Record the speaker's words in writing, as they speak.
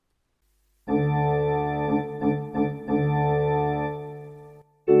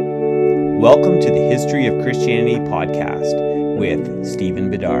to the History of Christianity podcast with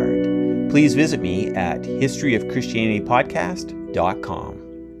Stephen Bedard. Please visit me at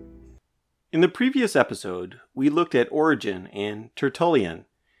historyofchristianitypodcast.com. In the previous episode, we looked at Origen and Tertullian,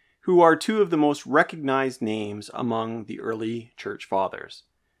 who are two of the most recognized names among the early church fathers.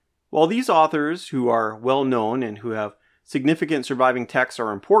 While these authors, who are well known and who have significant surviving texts,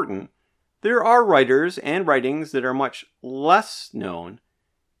 are important, there are writers and writings that are much less known.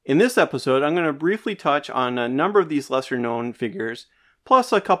 In this episode, I'm going to briefly touch on a number of these lesser-known figures,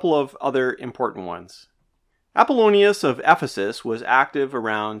 plus a couple of other important ones. Apollonius of Ephesus was active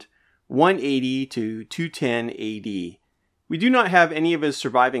around 180 to 210 AD. We do not have any of his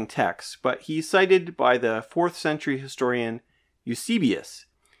surviving texts, but he's cited by the 4th century historian Eusebius.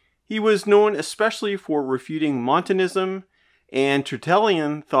 He was known especially for refuting Montanism, and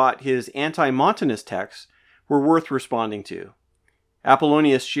Tertullian thought his anti-Montanist texts were worth responding to.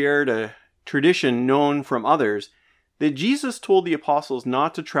 Apollonius shared a tradition known from others that Jesus told the apostles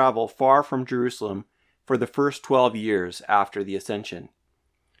not to travel far from Jerusalem for the first 12 years after the ascension.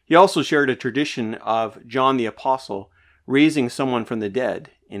 He also shared a tradition of John the Apostle raising someone from the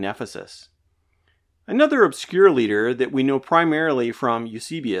dead in Ephesus. Another obscure leader that we know primarily from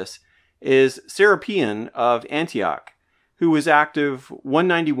Eusebius is Serapion of Antioch, who was active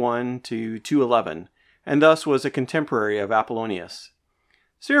 191 to 211, and thus was a contemporary of Apollonius.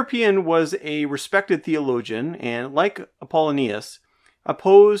 Serapion was a respected theologian and, like Apollonius,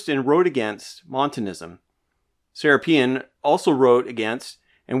 opposed and wrote against Montanism. Serapion also wrote against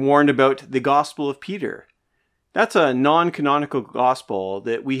and warned about the Gospel of Peter. That's a non-canonical gospel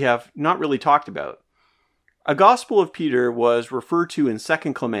that we have not really talked about. A Gospel of Peter was referred to in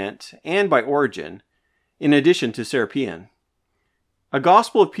 2 Clement and by Origen, in addition to Serapion. A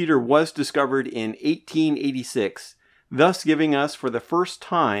Gospel of Peter was discovered in 1886, thus giving us for the first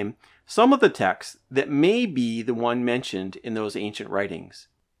time some of the texts that may be the one mentioned in those ancient writings.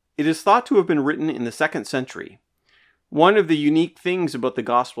 It is thought to have been written in the 2nd century. One of the unique things about the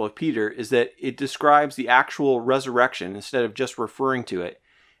Gospel of Peter is that it describes the actual resurrection instead of just referring to it,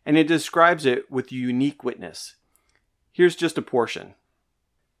 and it describes it with unique witness. Here's just a portion.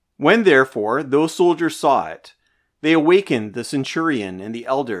 When therefore those soldiers saw it, they awakened the centurion and the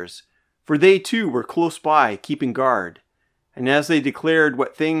elders, for they too were close by, keeping guard. And as they declared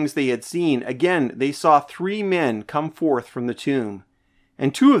what things they had seen, again they saw 3 men come forth from the tomb,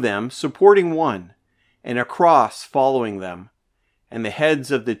 and 2 of them supporting one, and a cross following them. And the heads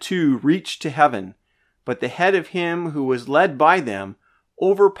of the 2 reached to heaven, but the head of him who was led by them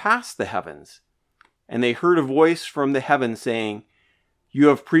overpassed the heavens. And they heard a voice from the heaven saying, "You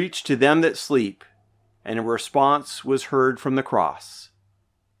have preached to them that sleep." And a response was heard from the cross,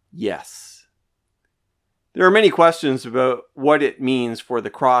 "Yes." There are many questions about what it means for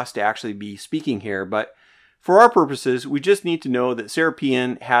the cross to actually be speaking here, but for our purposes, we just need to know that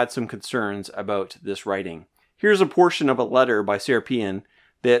Serapion had some concerns about this writing. Here's a portion of a letter by Serapion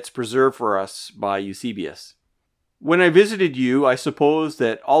that's preserved for us by Eusebius. "When I visited you, I supposed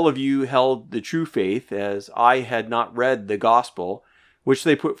that all of you held the true faith, as I had not read the gospel, which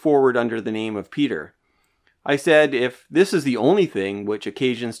they put forward under the name of Peter. I said, if this is the only thing which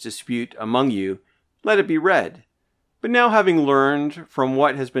occasions dispute among you, let it be read. But now having learned from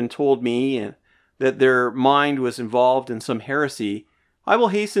what has been told me that their mind was involved in some heresy, I will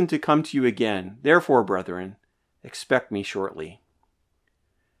hasten to come to you again. Therefore, brethren, expect me shortly."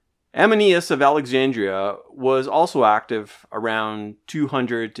 Ammianus of Alexandria was also active around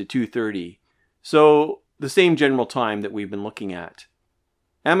 200 to 230, so the same general time that we've been looking at.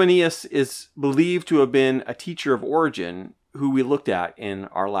 Ammianus is believed to have been a teacher of Origen, who we looked at in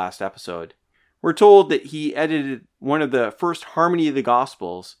our last episode. We're told that he edited one of the first Harmony of the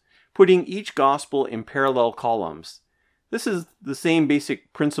Gospels, putting each gospel in parallel columns. This is the same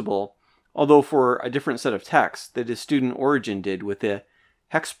basic principle, although for a different set of texts, that his student Origen did with the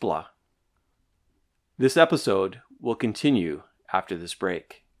Hexapla. This episode will continue after this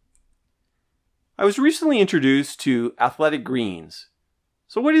break. I was recently introduced to Athletic Greens.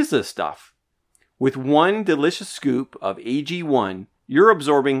 So what is this stuff? With one delicious scoop of AG1, you're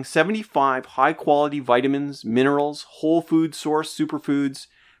absorbing 75 high-quality vitamins, minerals, whole food source superfoods,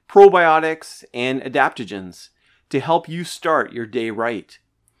 probiotics, and adaptogens to help you start your day right.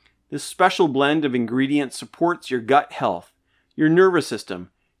 This special blend of ingredients supports your gut health, your nervous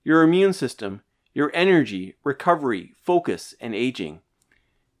system, your immune system, your energy, recovery, focus, and aging.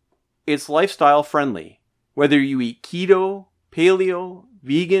 It's lifestyle friendly, whether you eat keto, paleo,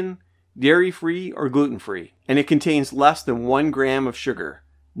 vegan, dairy-free, or gluten-free. And it contains less than 1 gram of sugar,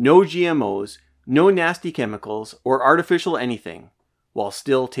 no GMOs, no nasty chemicals, or artificial anything, while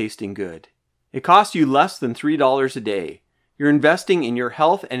still tasting good. It costs you less than $3 a day. You're investing in your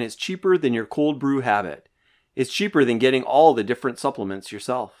health, and it's cheaper than your cold brew habit. It's cheaper than getting all the different supplements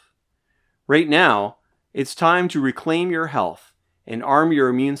yourself. Right now, it's time to reclaim your health and arm your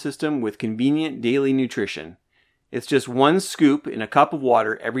immune system with convenient daily nutrition. It's just one scoop in a cup of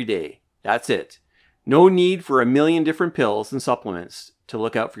water every day. That's it. No need for a million different pills and supplements to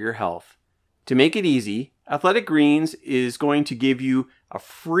look out for your health. To make it easy, Athletic Greens is going to give you a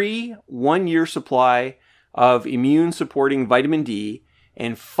free 1-year supply of immune-supporting vitamin D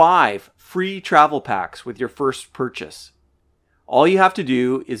and 5 free travel packs with your first purchase. All you have to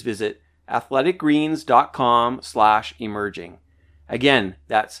do is visit athleticgreens.com/emerging. Again,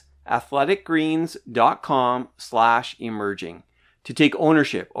 that's athleticgreens.com/emerging to take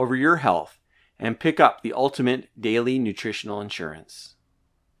ownership over your health and pick up the ultimate daily nutritional insurance.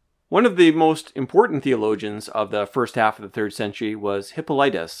 One of the most important theologians of the first half of the 3rd century was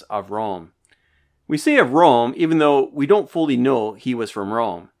Hippolytus of Rome. We say of Rome, even though we don't fully know he was from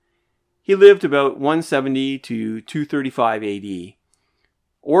Rome. He lived about 170 to 235 AD.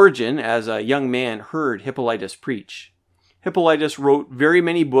 Origen, as a young man, heard Hippolytus preach. Hippolytus wrote very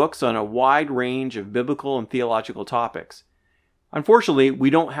many books on a wide range of biblical and theological topics. Unfortunately, we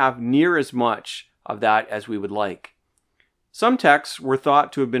don't have near as much of that as we would like. Some texts were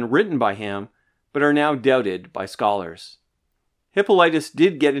thought to have been written by him, but are now doubted by scholars. Hippolytus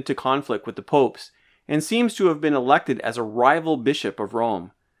did get into conflict with the popes and seems to have been elected as a rival bishop of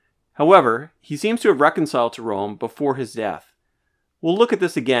Rome. However, he seems to have reconciled to Rome before his death. We'll look at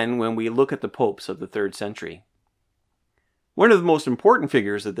this again when we look at the popes of the 3rd century. One of the most important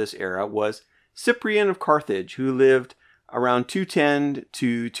figures of this era was Cyprian of Carthage, who lived around 210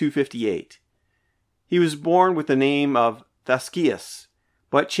 to 258. He was born with the name of Thascius,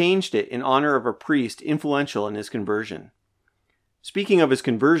 but changed it in honor of a priest influential in his conversion. Speaking of his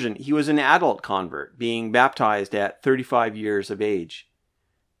conversion, he was an adult convert, being baptized at 35 years of age.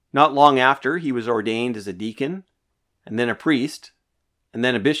 Not long after, he was ordained as a deacon, and then a priest, and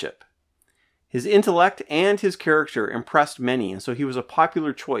then a bishop. His intellect and his character impressed many, and so he was a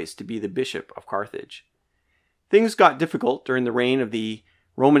popular choice to be the bishop of Carthage. Things got difficult during the reign of the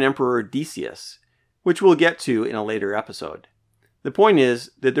Roman Emperor Decius, which we'll get to in a later episode. The point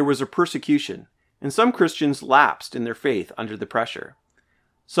is that there was a persecution, and some Christians lapsed in their faith under the pressure.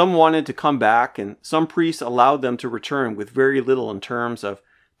 Some wanted to come back, and some priests allowed them to return with very little in terms of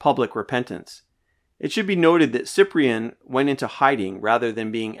public repentance. It should be noted that Cyprian went into hiding rather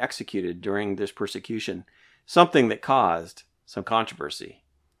than being executed during this persecution, something that caused some controversy.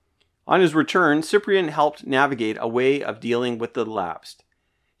 On his return, Cyprian helped navigate a way of dealing with the lapsed.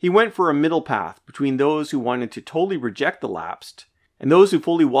 He went for a middle path between those who wanted to totally reject the lapsed and those who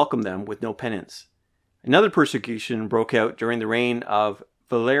fully welcomed them with no penance. Another persecution broke out during the reign of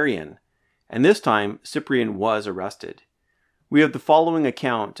Valerian, and this time Cyprian was arrested. We have the following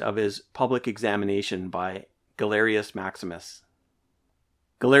account of his public examination by Galerius Maximus.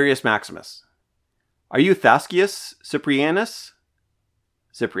 Galerius Maximus. Are you Thascius Cyprianus?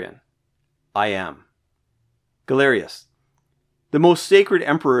 Cyprian. I am. Galerius. The most sacred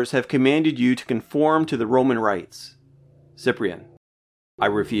emperors have commanded you to conform to the Roman rites. Cyprian. I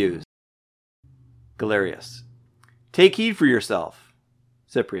refuse. Galerius. Take heed for yourself.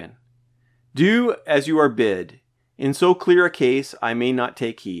 Cyprian. Do as you are bid. In so clear a case, I may not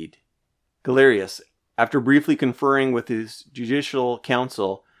take heed. Galerius, after briefly conferring with his judicial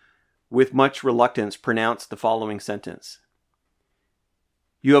council, with much reluctance pronounced the following sentence.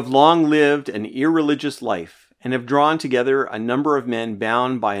 You have long lived an irreligious life, and have drawn together a number of men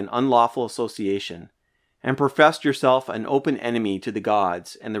bound by an unlawful association, and professed yourself an open enemy to the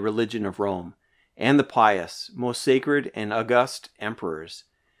gods and the religion of Rome, and the pious, most sacred and august emperors,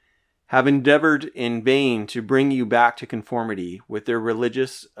 have endeavored in vain to bring you back to conformity with their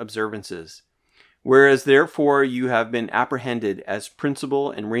religious observances, whereas therefore you have been apprehended as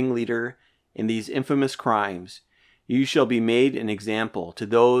principal and ringleader in these infamous crimes, you shall be made an example to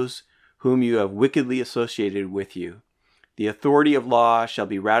those whom you have wickedly associated with you. The authority of law shall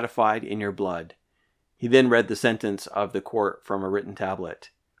be ratified in your blood. He then read the sentence of the court from a written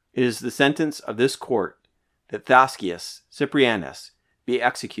tablet. It is the sentence of this court that Thascius Cyprianus be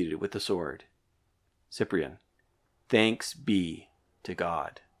executed with the sword. Cyprian. Thanks be to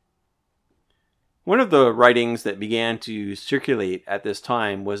God. One of the writings that began to circulate at this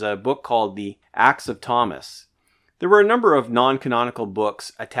time was a book called the Acts of Thomas. There were a number of non-canonical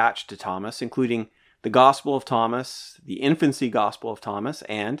books attached to Thomas, including the Gospel of Thomas, the Infancy Gospel of Thomas,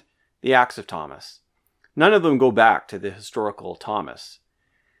 and the Acts of Thomas. None of them go back to the historical Thomas.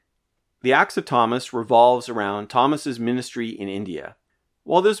 The Acts of Thomas revolves around Thomas's ministry in India.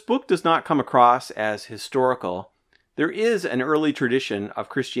 While this book does not come across as historical, there is an early tradition of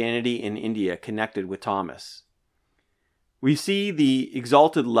Christianity in India connected with Thomas. We see the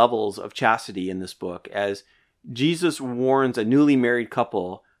exalted levels of chastity in this book as Jesus warns a newly married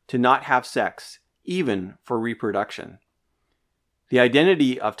couple to not have sex, even for reproduction. The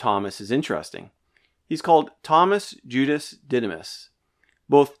identity of Thomas is interesting. He's called Thomas Judas Didymus.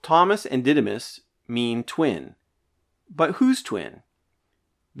 Both Thomas and Didymus mean twin. But whose twin?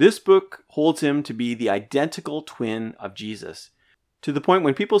 This book holds him to be the identical twin of Jesus, to the point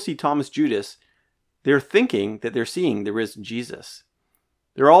when people see Thomas Judas, they're thinking that they're seeing the risen Jesus.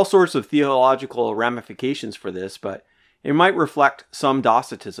 There are all sorts of theological ramifications for this, but it might reflect some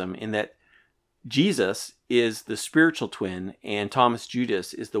Docetism in that Jesus is the spiritual twin and Thomas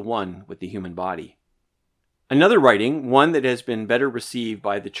Judas is the one with the human body. Another writing, one that has been better received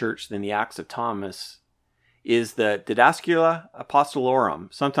by the church than the Acts of Thomas, is the Didascalia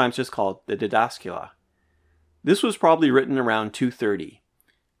Apostolorum, sometimes just called the Didascalia. This was probably written around 230.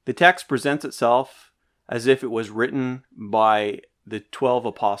 The text presents itself as if it was written by the 12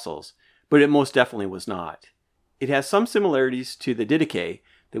 apostles, but it most definitely was not. It has some similarities to the Didache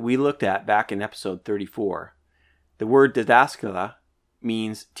that we looked at back in episode 34. The word Didascalia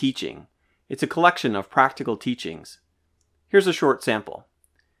means teaching. It's a collection of practical teachings. Here's a short sample.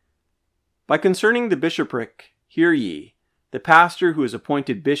 By concerning the bishopric, hear ye, the pastor who is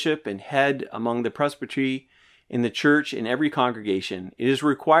appointed bishop and head among the presbytery in the church in every congregation, it is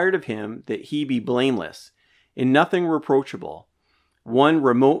required of him that he be blameless, in nothing reproachable, one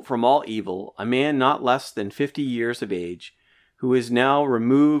remote from all evil, a man not less than 50 years of age, who is now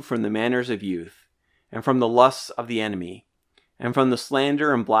removed from the manners of youth, and from the lusts of the enemy, and from the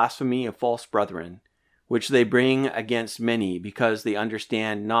slander and blasphemy of false brethren, which they bring against many, because they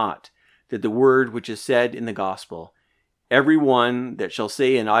understand not that the word which is said in the gospel, every one that shall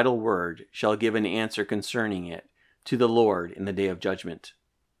say an idle word shall give an answer concerning it to the Lord in the day of judgment.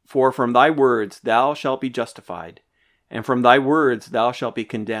 For from thy words thou shalt be justified, and from thy words thou shalt be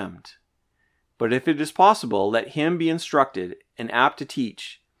condemned. But if it is possible, let him be instructed and apt to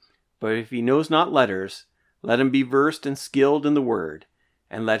teach. But if he knows not letters, let him be versed and skilled in the word,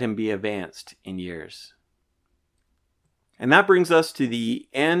 and let him be advanced in years. And that brings us to the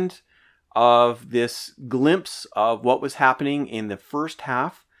end of this glimpse of what was happening in the first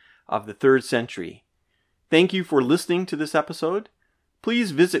half of the 3rd century. Thank you for listening to this episode.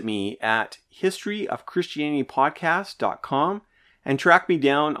 Please visit me at historyofchristianitypodcast.com and track me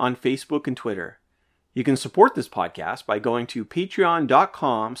down on Facebook and Twitter. You can support this podcast by going to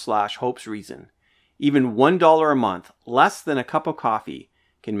patreon.com/hopesreason. Even $1 a month, less than a cup of coffee,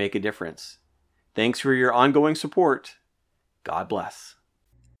 can make a difference. Thanks for your ongoing support. God bless.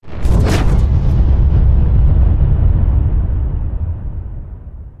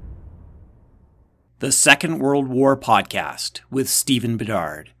 The Second World War Podcast with Stephen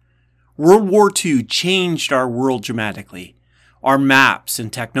Bedard. World War II changed our world dramatically. Our maps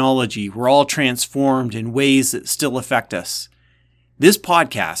and technology were all transformed in ways that still affect us. This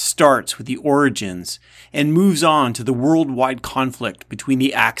podcast starts with the origins and moves on to the worldwide conflict between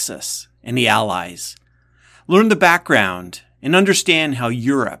the Axis and the Allies. Learn the background and understand how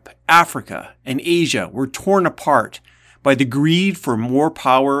Europe, Africa, and Asia were torn apart by the greed for more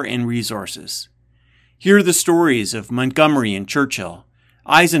power and resources. Hear the stories of Montgomery and Churchill,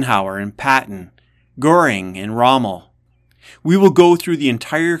 Eisenhower and Patton, Goering and Rommel. We will go through the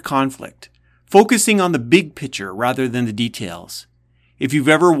entire conflict, focusing on the big picture rather than the details. If you've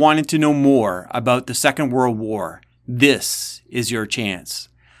ever wanted to know more about the Second World War, this is your chance.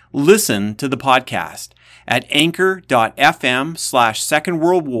 Listen to the podcast at anchor.fm/Second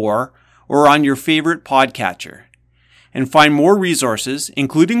World War or on your favorite podcatcher. And find more resources,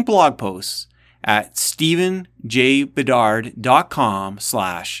 including blog posts, at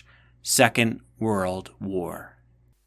stephenjbedard.com/Second World War.